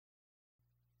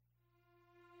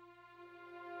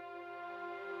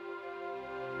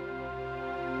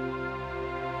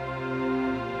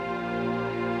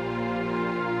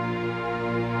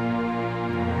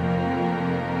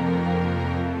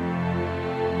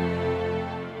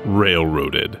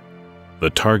Railroaded: The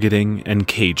Targeting and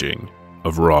Caging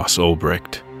of Ross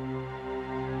Ulbricht.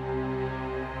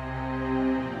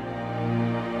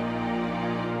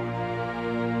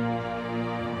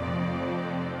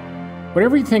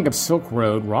 Whatever you think of Silk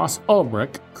Road, Ross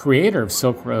Ulbricht, creator of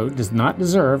Silk Road, does not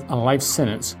deserve a life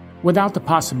sentence without the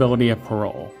possibility of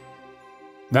parole.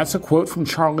 That's a quote from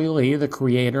Charlie Lee, the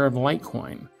creator of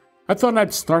Litecoin. I thought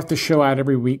I'd start the show out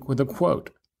every week with a quote.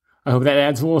 I hope that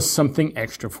adds a little something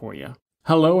extra for you.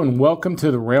 Hello and welcome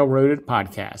to the Railroaded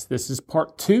Podcast. This is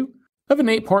part 2 of an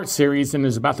 8-part series and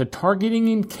is about the targeting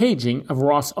and caging of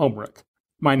Ross Ulbricht.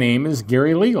 My name is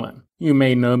Gary Leland. You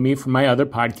may know me from my other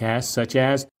podcasts such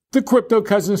as the Crypto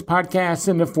Cousins Podcast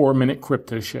and the 4-Minute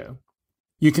Crypto Show.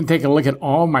 You can take a look at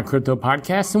all my crypto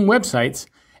podcasts and websites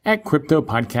at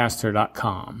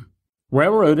cryptopodcaster.com.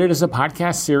 Railroaded is a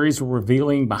podcast series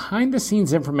revealing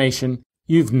behind-the-scenes information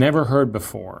you've never heard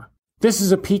before. This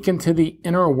is a peek into the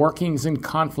inner workings and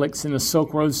conflicts in the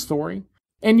Silk Road story,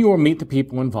 and you will meet the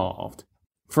people involved.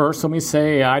 First, let me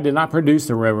say I did not produce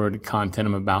the Railroaded content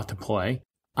I'm about to play.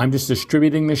 I'm just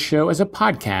distributing this show as a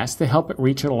podcast to help it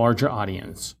reach a larger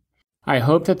audience. I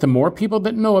hope that the more people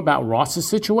that know about Ross's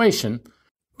situation,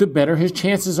 the better his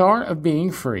chances are of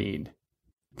being freed.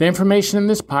 The information in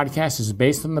this podcast is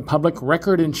based on the public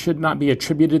record and should not be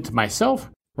attributed to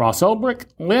myself, Ross Ulbricht,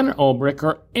 Leonard Ulbricht,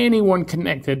 or anyone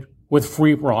connected with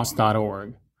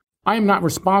freeross.org. I am not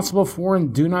responsible for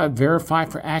and do not verify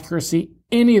for accuracy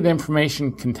any of the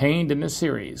information contained in this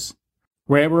series.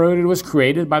 Railroaded was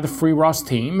created by the Free Ross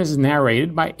team, is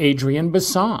narrated by Adrian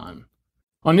Bassan.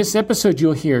 On this episode,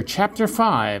 you'll hear Chapter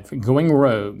 5, Going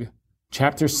Rogue,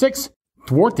 Chapter 6,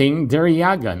 Thwarting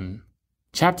Daryagan,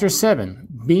 Chapter 7,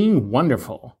 Being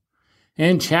Wonderful,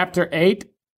 and Chapter 8,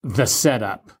 The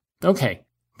Setup. Okay,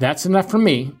 that's enough from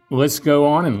me. Let's go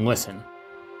on and listen.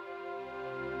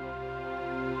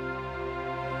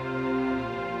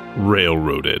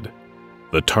 Railroaded: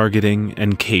 The Targeting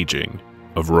and Caging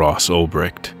of Ross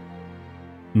Ulbricht.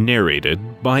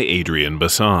 Narrated by Adrian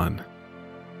Bassan.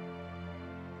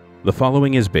 The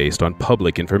following is based on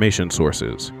public information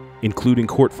sources, including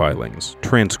court filings,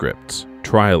 transcripts,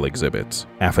 trial exhibits,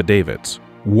 affidavits,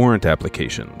 warrant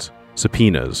applications,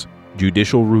 subpoenas,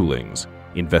 judicial rulings,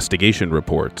 investigation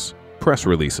reports, press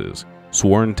releases,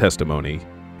 sworn testimony,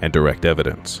 and direct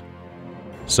evidence.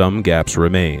 Some gaps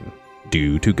remain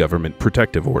due to government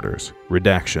protective orders,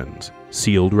 redactions,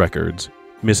 sealed records,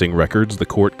 missing records the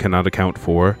court cannot account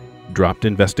for, dropped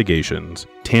investigations,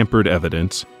 tampered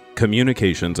evidence,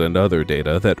 communications and other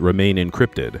data that remain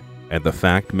encrypted, and the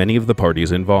fact many of the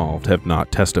parties involved have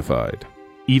not testified.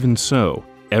 Even so,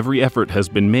 every effort has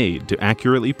been made to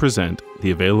accurately present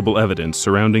the available evidence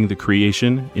surrounding the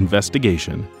creation,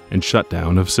 investigation, and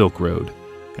shutdown of Silk Road,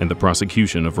 and the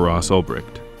prosecution of Ross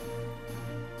Ulbricht.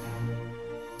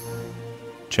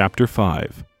 Chapter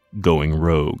 5, Going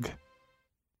Rogue.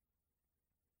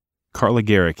 Carla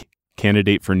Gericke,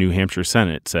 candidate for New Hampshire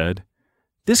Senate, said,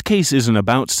 "This case isn't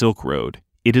about Silk Road.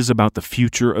 It is about the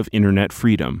future of internet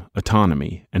freedom,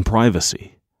 autonomy, and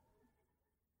privacy."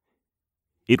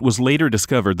 It was later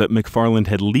discovered that McFarland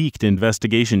had leaked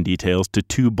investigation details to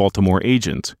 2 Baltimore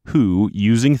agents who,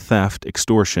 using theft,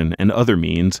 extortion, and other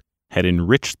means, had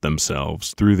enriched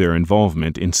themselves through their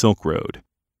involvement in Silk Road.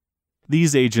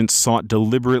 These agents sought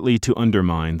deliberately to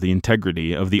undermine the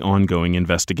integrity of the ongoing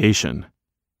investigation.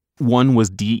 One was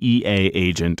DEA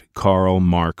agent Carl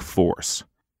Mark Force.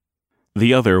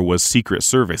 The other was Secret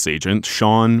Service agent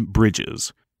Sean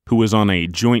Bridges, who was on a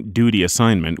joint duty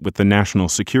assignment with the National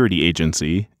Security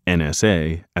Agency,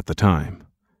 NSA, at the time.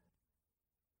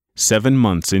 7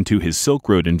 months into his Silk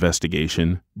Road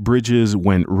investigation, Bridges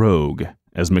went rogue,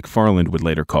 as McFarland would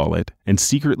later call it, and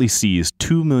secretly seized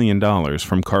 $2 million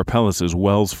from Karpeles'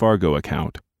 Wells Fargo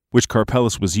account, which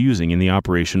Karpeles was using in the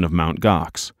operation of Mt.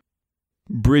 Gox.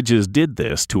 Bridges did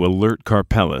this to alert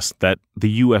Karpeles that the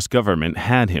U.S. government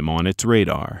had him on its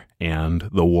radar, and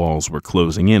the walls were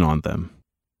closing in on them,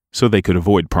 so they could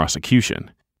avoid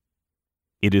prosecution.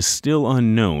 It is still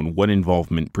unknown what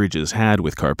involvement Bridges had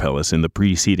with Karpeles in the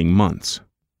preceding months,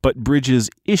 but Bridges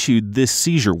issued this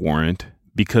seizure warrant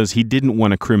because he didn't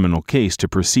want a criminal case to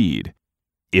proceed.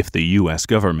 If the U.S.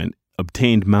 government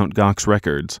obtained Mt. Gox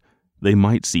records, they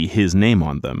might see his name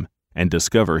on them and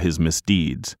discover his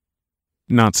misdeeds.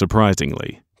 Not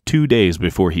surprisingly, 2 days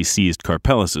before he seized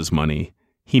Karpeles' money,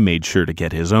 he made sure to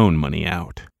get his own money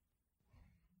out.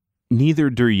 Neither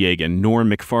Daryagan nor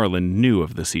McFarland knew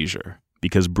of the seizure,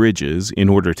 because Bridges, in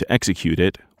order to execute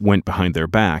it, went behind their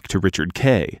back to Richard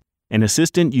Kay, an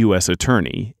assistant U.S.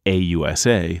 attorney,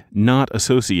 AUSA, not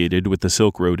associated with the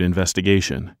Silk Road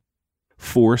investigation.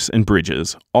 Force and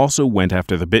Bridges also went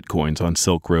after the bitcoins on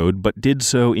Silk Road, but did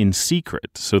so in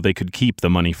secret so they could keep the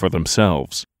money for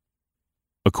themselves.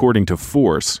 According to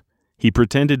Force, he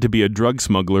pretended to be a drug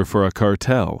smuggler for a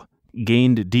cartel,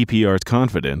 gained DPR's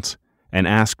confidence, and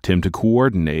asked him to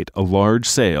coordinate a large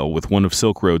sale with one of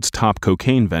Silk Road's top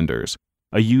cocaine vendors,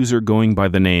 a user going by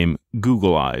the name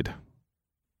Google-Eyed.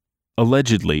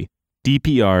 Allegedly,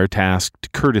 DPR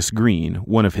tasked Curtis Green,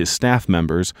 one of his staff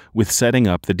members, with setting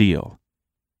up the deal.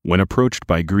 When approached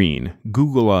by Green,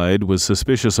 Google-Eyed was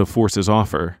suspicious of Force's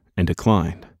offer and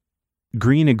declined.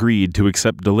 Green agreed to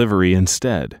accept delivery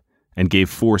instead and gave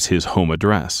Force his home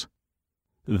address.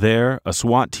 There, a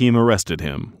SWAT team arrested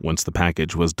him once the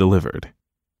package was delivered.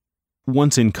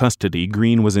 Once in custody,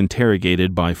 Green was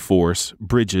interrogated by Force,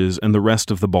 Bridges, and the rest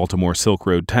of the Baltimore Silk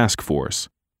Road Task Force,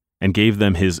 and gave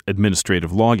them his administrative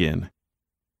login.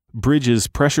 Bridges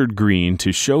pressured Green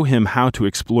to show him how to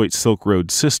exploit Silk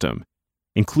Road's system,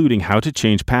 including how to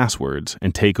change passwords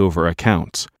and take over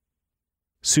accounts.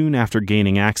 Soon after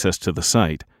gaining access to the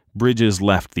site, Bridges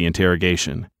left the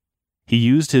interrogation. He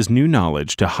used his new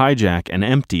knowledge to hijack and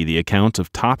empty the accounts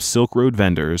of top Silk Road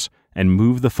vendors and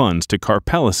move the funds to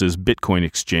Karpellis' Bitcoin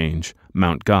exchange,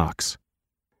 Mt. Gox.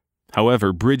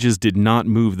 However, Bridges did not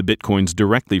move the Bitcoins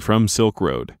directly from Silk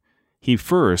Road. He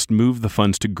first moved the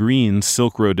funds to Green's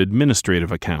Silk Road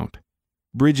administrative account.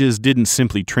 Bridges didn't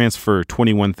simply transfer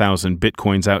 21,000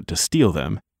 Bitcoins out to steal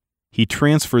them. He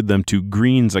transferred them to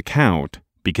Green's account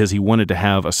because he wanted to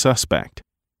have a suspect.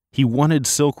 He wanted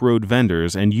Silk Road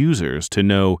vendors and users to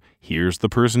know, here's the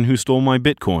person who stole my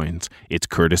Bitcoins, it's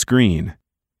Curtis Green.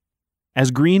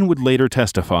 As Green would later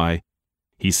testify,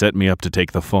 he set me up to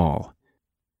take the fall.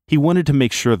 He wanted to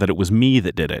make sure that it was me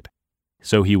that did it,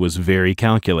 so he was very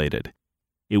calculated.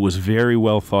 It was very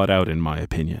well thought out, in my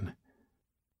opinion.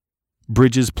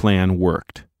 Bridges' plan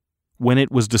worked. When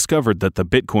it was discovered that the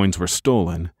Bitcoins were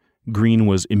stolen, Green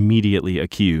was immediately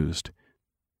accused.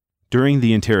 During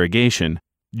the interrogation,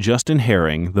 Justin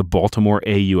Herring, the Baltimore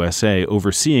AUSA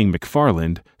overseeing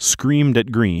McFarland, screamed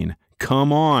at Green,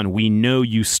 "Come on, we know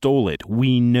you stole it.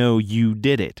 We know you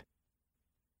did it."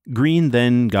 Green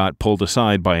then got pulled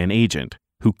aside by an agent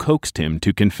who coaxed him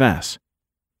to confess.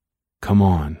 "Come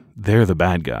on, they're the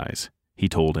bad guys," he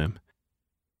told him.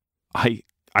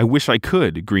 I wish I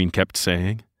could," Green kept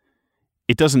saying.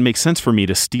 "It doesn't make sense for me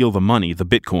to steal the money, the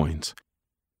Bitcoins.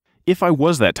 If I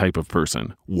was that type of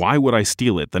person, why would I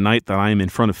steal it the night that I am in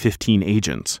front of 15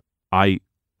 agents?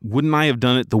 Wouldn't I have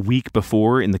done it the week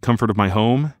before in the comfort of my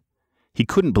home?" He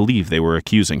couldn't believe they were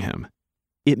accusing him.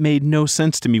 It made no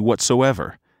sense to me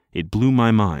whatsoever. It blew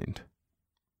my mind.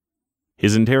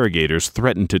 His interrogators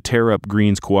threatened to tear up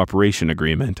Green's cooperation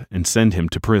agreement and send him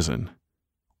to prison.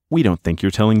 "We don't think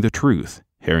you're telling the truth,"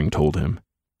 Herring told him,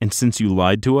 "and since you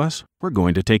lied to us, we're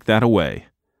going to take that away."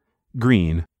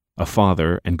 Green, a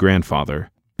father and grandfather,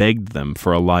 begged them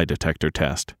for a lie detector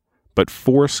test, but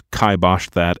Force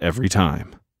kiboshed that every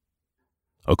time.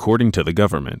 According to the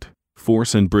government,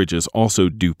 Force and Bridges also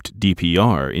duped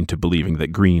DPR into believing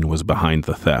that Green was behind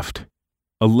the theft.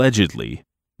 Allegedly,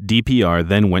 DPR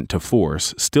then went to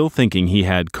Force, still thinking he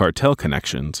had cartel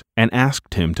connections, and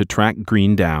asked him to track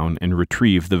Green down and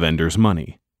retrieve the vendor's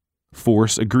money.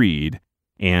 Force agreed,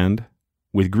 and,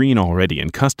 with Green already in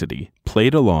custody,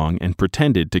 played along and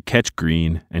pretended to catch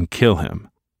Green and kill him.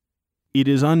 It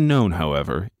is unknown,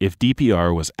 however, if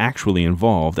DPR was actually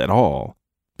involved at all,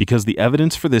 because the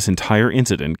evidence for this entire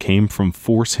incident came from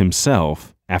Force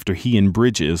himself after he and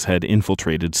Bridges had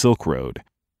infiltrated Silk Road.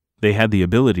 They had the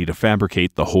ability to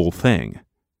fabricate the whole thing.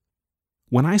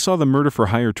 "When I saw the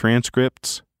murder-for-hire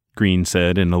transcripts," Green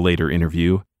said in a later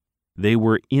interview, "they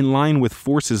were in line with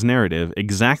Force's narrative,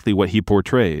 exactly what he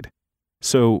portrayed.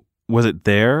 So, was it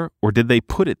there, or did they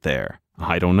put it there?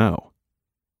 I don't know."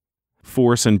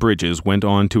 Force and Bridges went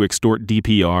on to extort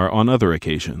DPR on other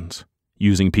occasions,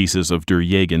 using pieces of Der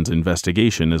Jagen's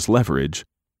investigation as leverage,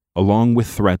 along with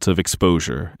threats of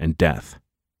exposure and death.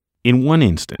 In one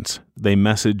instance, they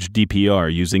messaged DPR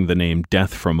using the name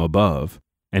Death from Above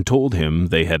and told him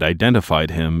they had identified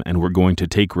him and were going to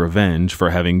take revenge for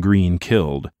having Green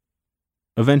killed.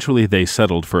 Eventually, they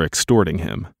settled for extorting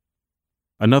him.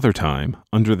 Another time,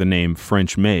 under the name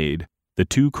French Maid, the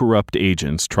two corrupt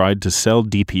agents tried to sell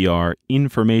DPR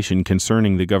information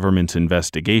concerning the government's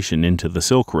investigation into the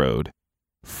Silk Road.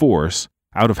 Force,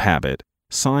 out of habit,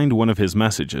 signed one of his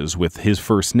messages with his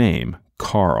first name,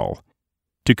 Carl.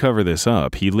 To cover this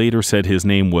up, he later said his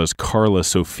name was Carla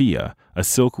Sophia, a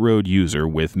Silk Road user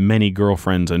with many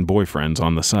girlfriends and boyfriends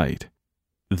on the site.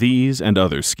 These and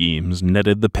other schemes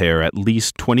netted the pair at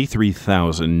least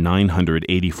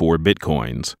 23,984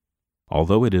 bitcoins,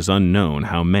 although it is unknown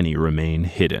how many remain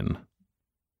hidden.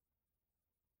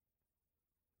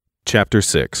 Chapter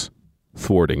 6.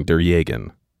 Thwarting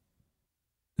Duryagin.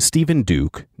 Stephen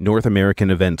Duke, North American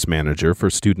Events Manager for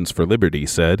Students for Liberty,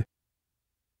 said,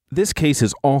 "This case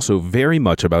is also very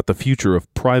much about the future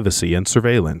of privacy and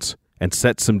surveillance, and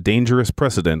sets some dangerous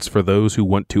precedents for those who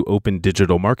want to open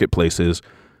digital marketplaces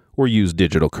or use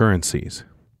digital currencies."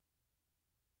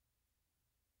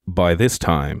 By this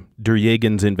time,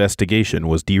 Duryagin's investigation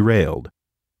was derailed,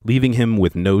 leaving him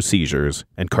with no seizures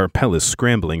and Karpeles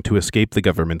scrambling to escape the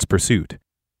government's pursuit.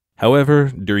 However,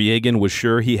 Duryagin was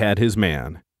sure he had his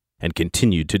man and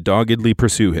continued to doggedly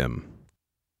pursue him.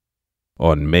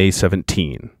 On May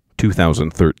 17,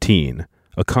 2013,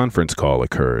 a conference call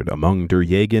occurred among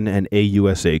Duryagin and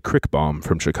AUSA Crickbaum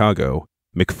from Chicago,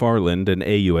 McFarland and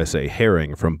AUSA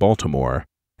Herring from Baltimore,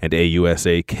 and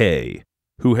AUSA Kay,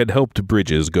 who had helped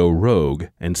Bridges go rogue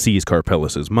and seize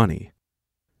Karpeles' money.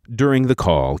 During the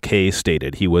call, Kay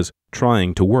stated he was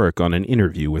trying to work on an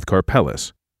interview with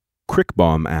Karpeles.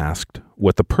 Crickbaum asked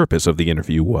what the purpose of the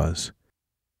interview was.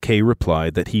 Kay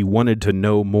replied that he wanted to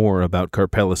know more about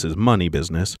Karpeles' money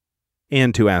business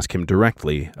and to ask him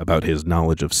directly about his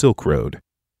knowledge of Silk Road.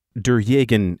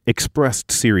 Duryagin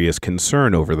expressed serious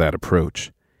concern over that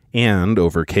approach and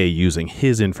over Kay using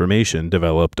his information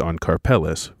developed on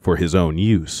Karpeles for his own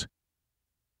use.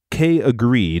 Kay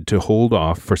agreed to hold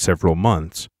off for several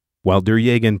months while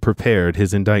Duryagin prepared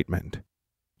his indictment.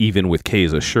 Even with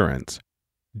Kay's assurance,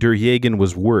 Duryagin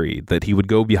was worried that he would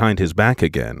go behind his back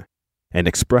again and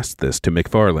expressed this to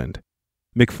McFarland.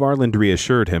 McFarland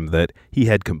reassured him that he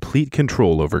had complete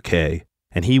control over Kay,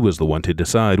 and he was the one to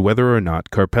decide whether or not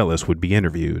Karpeles would be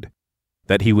interviewed,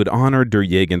 that he would honor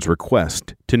Duryagin's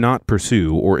request to not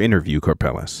pursue or interview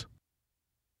Karpeles.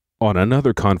 On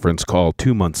another conference call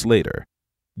 2 months later,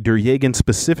 Duryagin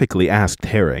specifically asked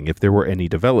Herring if there were any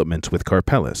developments with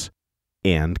Karpeles,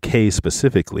 and Kay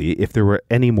specifically if there were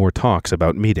any more talks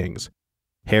about meetings.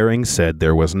 Herring said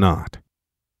there was not.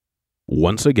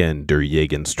 Once again,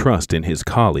 Duryagin's trust in his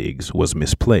colleagues was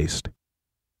misplaced.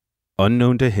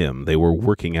 Unknown to him, they were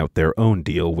working out their own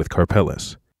deal with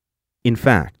Karpeles. In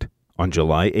fact, on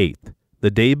July 8th,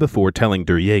 the day before telling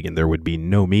Duryagin there would be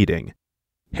no meeting,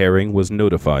 Herring was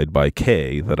notified by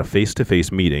Kay that a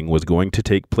face-to-face meeting was going to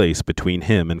take place between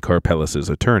him and Karpeles'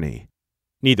 attorney.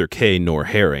 Neither Kay nor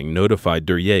Herring notified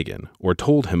Duryagin or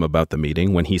told him about the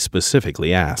meeting when he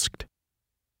specifically asked.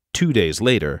 2 days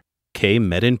later, Kay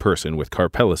met in person with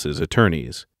Karpeles'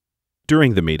 attorneys.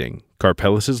 During the meeting,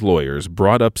 Karpeles' lawyers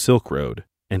brought up Silk Road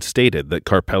and stated that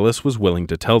Karpeles was willing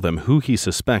to tell them who he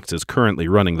suspects is currently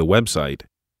running the website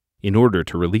in order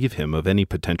to relieve him of any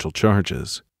potential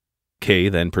charges. Kay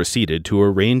then proceeded to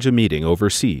arrange a meeting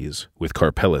overseas with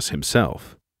Karpeles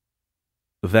himself.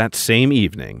 That same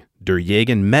evening,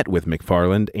 Duryagin met with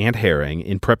McFarland and Herring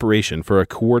in preparation for a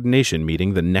coordination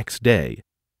meeting the next day,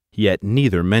 yet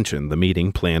neither mentioned the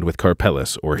meeting planned with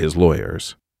Karpeles or his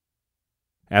lawyers.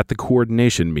 At the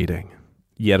coordination meeting,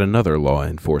 yet another law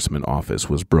enforcement office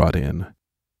was brought in.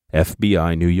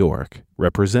 FBI New York,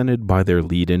 represented by their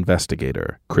lead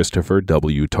investigator, Christopher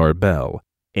W. Tarbell,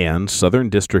 and Southern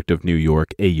District of New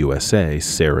York AUSA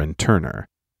Saren Turner,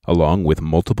 along with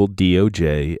multiple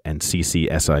DOJ and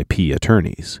CCSIP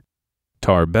attorneys.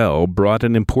 Tarbell brought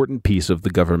an important piece of the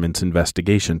government's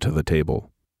investigation to the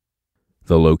table: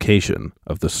 the location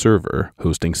of the server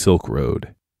hosting Silk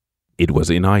Road. It was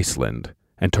in Iceland,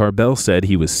 and Tarbell said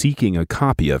he was seeking a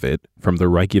copy of it from the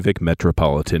Reykjavik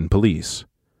Metropolitan Police.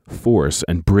 Force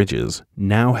and Bridges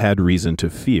now had reason to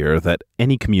fear that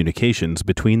any communications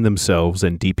between themselves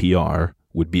and DPR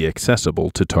would be accessible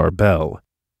to Tarbell.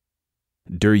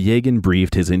 Duryagin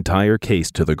briefed his entire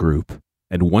case to the group,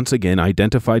 and once again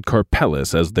identified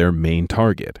Karpeles as their main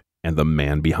target and the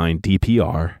man behind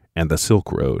DPR and the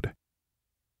Silk Road.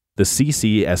 The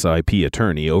CCSIP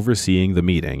attorney overseeing the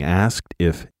meeting asked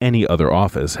if any other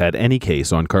office had any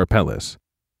case on Karpeles.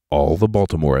 All the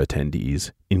Baltimore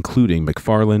attendees, including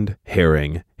McFarland,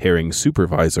 Herring, Herring's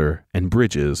supervisor, and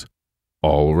Bridges,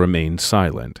 all remained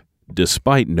silent,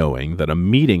 despite knowing that a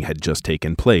meeting had just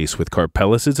taken place with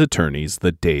Karpeles' attorneys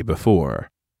the day before.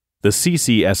 The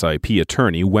CCSIP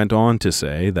attorney went on to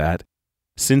say that,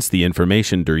 since the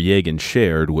information Duryagin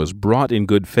shared was brought in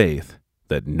good faith,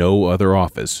 that no other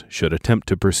office should attempt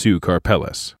to pursue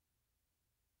Karpeles.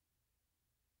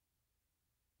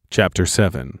 Chapter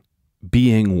 7.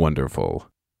 Being Wonderful.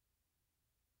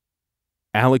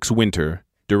 Alex Winter,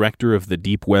 director of the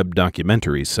Deep Web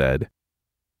documentary, said,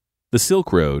 "The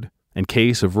Silk Road and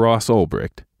case of Ross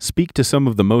Ulbricht speak to some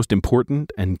of the most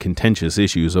important and contentious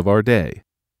issues of our day.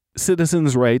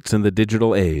 Citizens' rights in the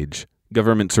digital age,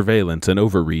 government surveillance and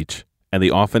overreach, and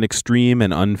the often extreme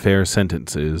and unfair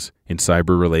sentences in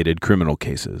cyber-related criminal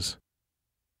cases.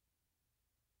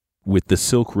 With the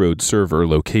Silk Road server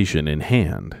location in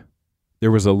hand,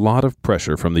 there was a lot of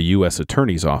pressure from the U.S.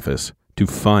 Attorney's Office to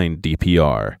find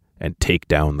DPR and take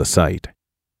down the site.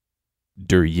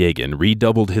 Deryagin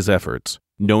redoubled his efforts,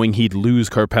 knowing he'd lose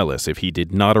Karpeles if he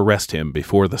did not arrest him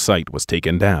before the site was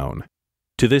taken down.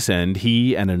 To this end,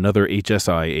 he and another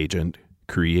HSI agent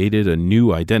created a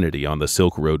new identity on the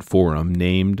Silk Road forum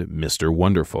named Mr.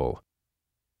 Wonderful.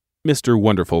 Mr.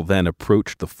 Wonderful then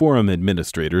approached the forum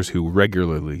administrators who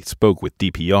regularly spoke with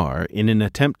DPR in an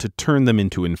attempt to turn them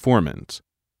into informants.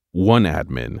 One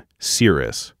admin,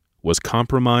 Cirrus, was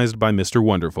compromised by Mr.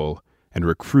 Wonderful and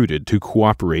recruited to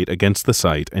cooperate against the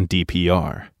site and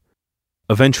DPR.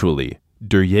 Eventually,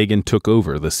 Deryagin took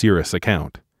over the Cirrus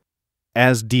account.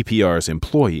 As DPR's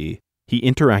employee, he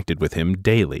interacted with him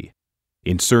daily,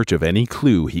 in search of any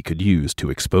clue he could use to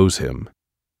expose him.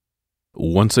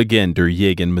 Once again,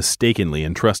 Deryagin mistakenly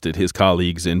entrusted his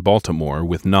colleagues in Baltimore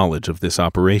with knowledge of this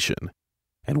operation,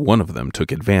 and one of them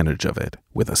took advantage of it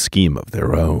with a scheme of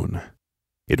their own.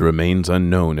 It remains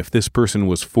unknown if this person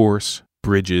was Force,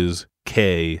 Bridges,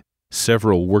 Kay,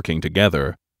 several working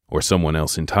together, or someone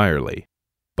else entirely.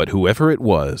 But whoever it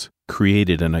was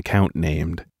created an account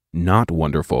named Not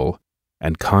Wonderful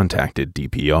and contacted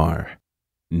DPR.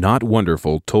 Not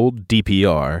Wonderful told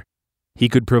DPR he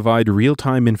could provide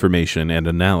real-time information and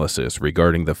analysis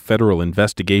regarding the federal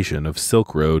investigation of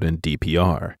Silk Road and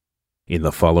DPR. In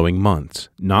the following months,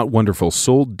 Not Wonderful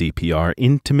sold DPR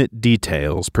intimate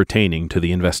details pertaining to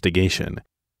the investigation,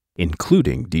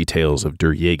 including details of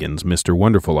Deryagin's Mr.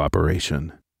 Wonderful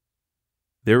operation.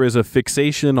 There is a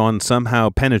fixation on somehow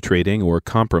penetrating or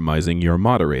compromising your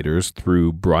moderators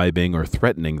through bribing or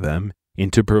threatening them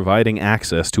into providing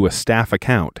access to a staff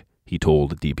account, he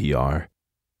told DPR.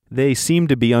 They seem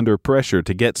to be under pressure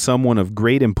to get someone of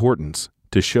great importance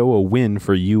to show a win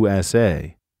for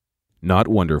USA. Not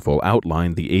Wonderful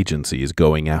outlined the agencies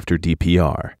going after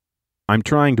DPR. I'm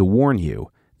trying to warn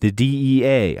you, the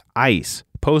DEA, ICE,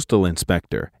 Postal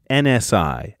Inspector,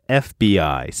 NSI,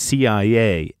 FBI,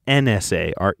 CIA,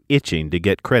 NSA are itching to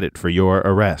get credit for your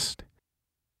arrest.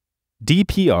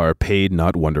 DPR paid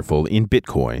Not Wonderful in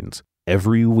Bitcoins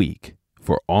every week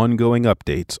for ongoing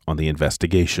updates on the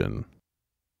investigation.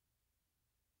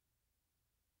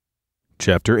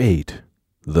 Chapter 8.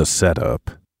 The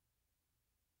Setup.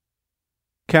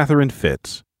 Catherine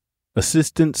Fitz,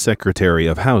 Assistant Secretary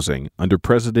of Housing under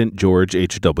President George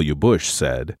H.W. Bush,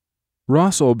 said,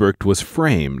 Ross Ulbricht was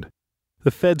framed.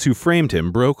 The feds who framed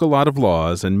him broke a lot of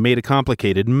laws and made a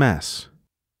complicated mess.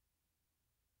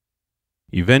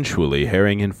 Eventually,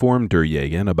 Herring informed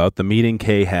Deryagin about the meeting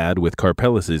Kay had with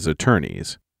Karpeles'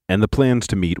 attorneys and the plans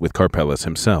to meet with Karpeles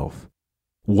himself.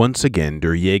 Once again,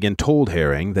 Deryagin told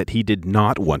Herring that he did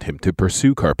not want him to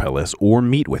pursue Karpeles or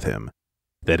meet with him,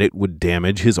 that it would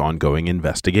damage his ongoing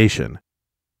investigation.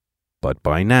 But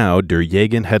by now,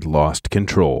 Deryagin had lost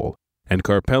control, and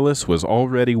Karpeles was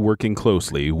already working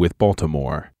closely with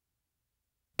Baltimore.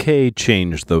 Kay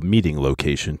changed the meeting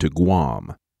location to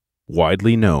Guam,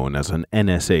 widely known as an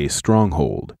NSA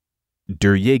stronghold.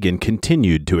 Deryagin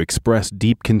continued to express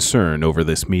deep concern over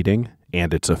this meeting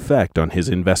and its effect on his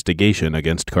investigation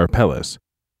against Karpeles,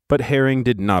 but Herring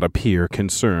did not appear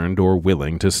concerned or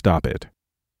willing to stop it.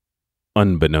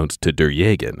 Unbeknownst to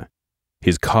Deryagin,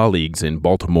 his colleagues in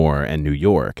Baltimore and New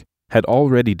York had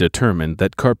already determined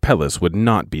that Karpeles would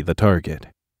not be the target.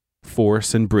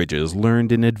 Force and Bridges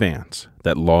learned in advance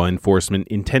that law enforcement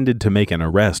intended to make an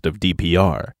arrest of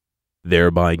DPR,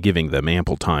 thereby giving them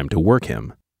ample time to work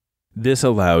him. This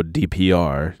allowed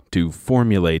DPR to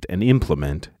formulate and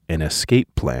implement an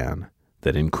escape plan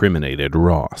that incriminated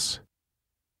Ross.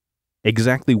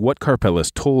 Exactly what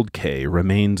Karpeles told Kay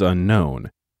remains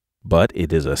unknown, but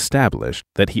it is established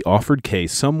that he offered Kay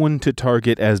someone to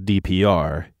target as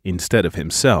DPR instead of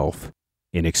himself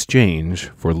in exchange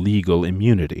for legal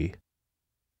immunity.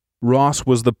 Ross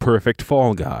was the perfect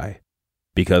fall guy,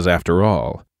 because after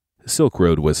all, Silk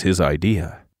Road was his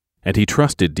idea, and he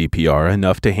trusted DPR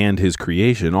enough to hand his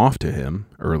creation off to him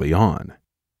early on.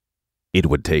 It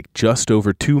would take just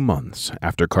over 2 months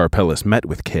after Karpeles met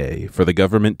with Kay for the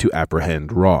government to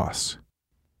apprehend Ross.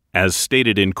 As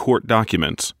stated in court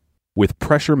documents, with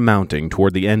pressure mounting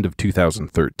toward the end of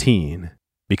 2013,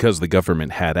 because the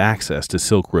government had access to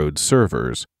Silk Road's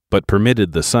servers but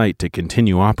permitted the site to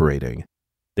continue operating,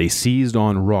 they seized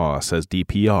on Ross as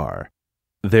DPR,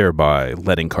 thereby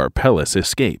letting Karpeles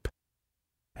escape,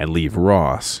 and leave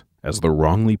Ross as the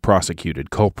wrongly prosecuted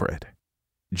culprit.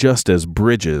 Just as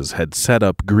Bridges had set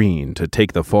up Green to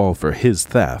take the fall for his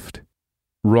theft,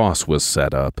 Ross was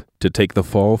set up to take the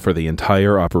fall for the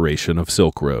entire operation of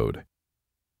Silk Road.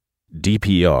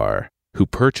 DPR, who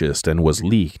purchased and was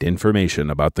leaked information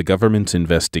about the government's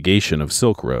investigation of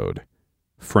Silk Road,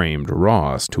 framed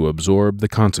Ross to absorb the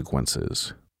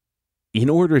consequences. In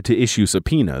order to issue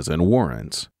subpoenas and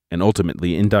warrants, and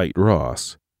ultimately indict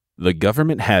Ross, the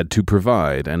government had to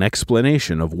provide an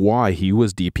explanation of why he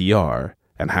was DPR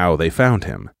and how they found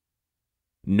him.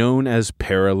 Known as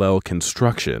parallel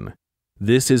construction,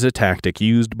 this is a tactic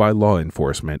used by law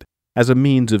enforcement as a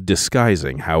means of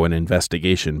disguising how an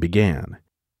investigation began.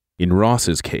 In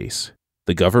Ross's case,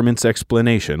 the government's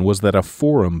explanation was that a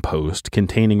forum post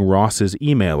containing Ross's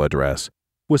email address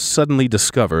was suddenly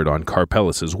discovered on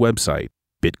Karpellis' website,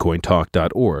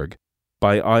 bitcointalk.org,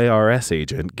 by IRS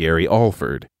agent Gary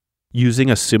Alford,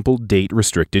 using a simple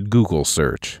date-restricted Google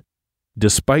search.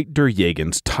 Despite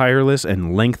Duryagin's tireless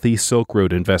and lengthy Silk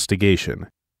Road investigation,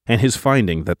 and his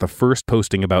finding that the first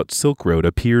posting about Silk Road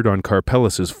appeared on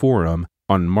Karpellis' forum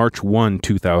on March 1,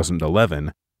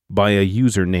 2011, by a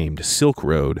user named Silk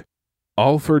Road,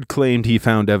 Alford claimed he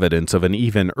found evidence of an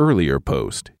even earlier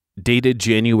post, dated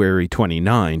January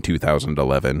 29,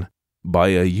 2011, by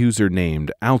a user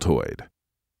named Altoid.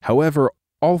 However,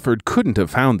 Alford couldn't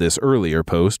have found this earlier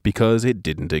post because it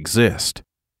didn't exist.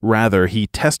 Rather, he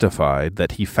testified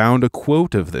that he found a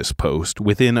quote of this post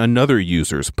within another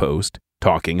user's post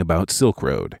talking about Silk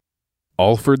Road.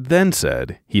 Alford then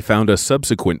said he found a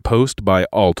subsequent post by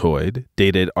Altoid,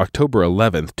 dated October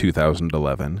 11,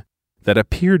 2011, that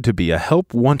appeared to be a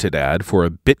help wanted ad for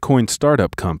a Bitcoin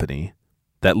startup company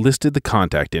that listed the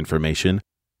contact information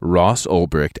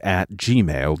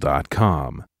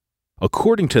rossulbricht@gmail.com.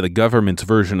 According to the government's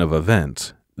version of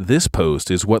events, this post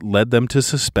is what led them to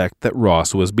suspect that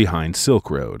Ross was behind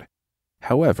Silk Road.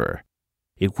 However,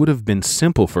 it would have been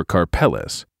simple for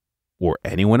Karpellis, or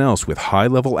anyone else with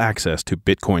high-level access to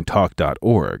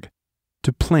bitcointalk.org,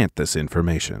 to plant this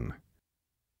information.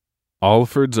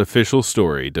 Alford's official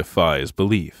story defies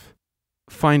belief.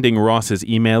 Finding Ross's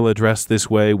email address this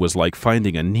way was like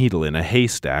finding a needle in a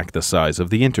haystack the size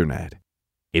of the internet.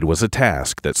 It was a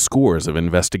task that scores of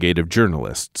investigative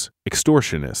journalists,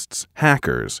 extortionists,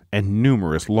 hackers, and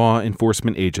numerous law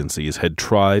enforcement agencies had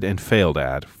tried and failed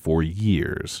at for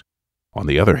years. On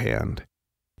the other hand,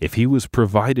 if he was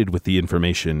provided with the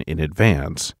information in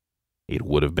advance, it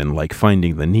would have been like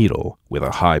finding the needle with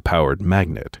a high-powered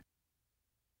magnet.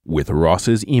 With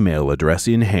Ross's email address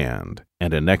in hand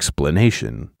and an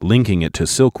explanation linking it to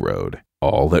Silk Road,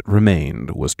 all that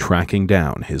remained was tracking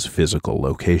down his physical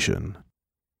location.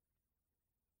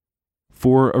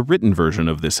 For a written version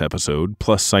of this episode,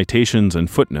 plus citations and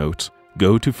footnotes,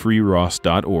 go to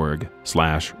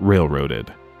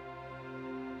freeross.org/railroaded.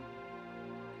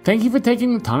 Thank you for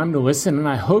taking the time to listen, and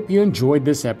I hope you enjoyed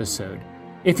this episode.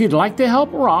 If you'd like to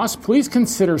help Ross, please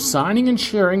consider signing and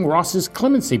sharing Ross's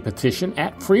clemency petition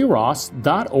at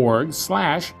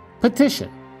freeross.org/petition.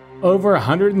 Over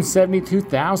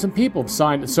 172,000 people have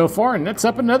signed it so far, and that's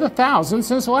up another 1,000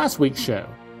 since last week's show.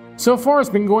 So far, it's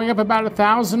been going up about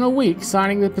 1,000 a week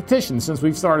signing the petition since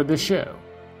we've started this show.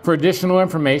 For additional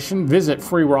information, visit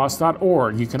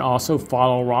freeross.org. You can also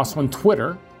follow Ross on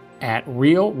Twitter at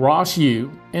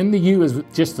RealRossU, and the U is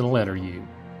just the letter U.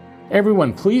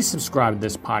 Everyone, please subscribe to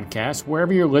this podcast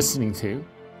wherever you're listening to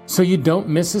so you don't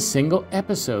miss a single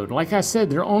episode. Like I said,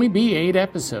 there'll only be 8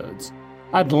 episodes.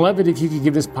 I'd love it if you could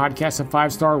give this podcast a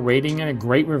 5-star rating and a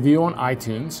great review on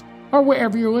iTunes or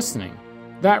wherever you're listening.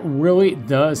 That really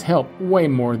does help way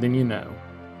more than you know.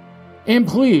 And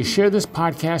please share this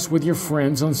podcast with your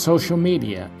friends on social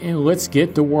media, and let's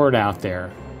get the word out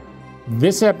there.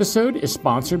 This episode is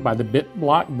sponsored by the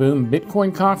BitBlockBoom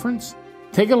Bitcoin Conference.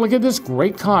 Take a look at this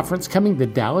great conference coming to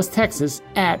Dallas, Texas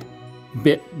at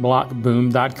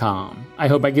bitblockboom.com. I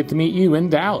hope I get to meet you in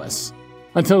Dallas.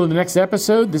 Until the next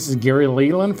episode, this is Gary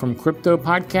Leland from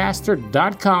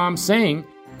CryptoPodcaster.com saying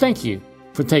thank you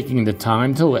for taking the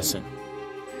time to listen.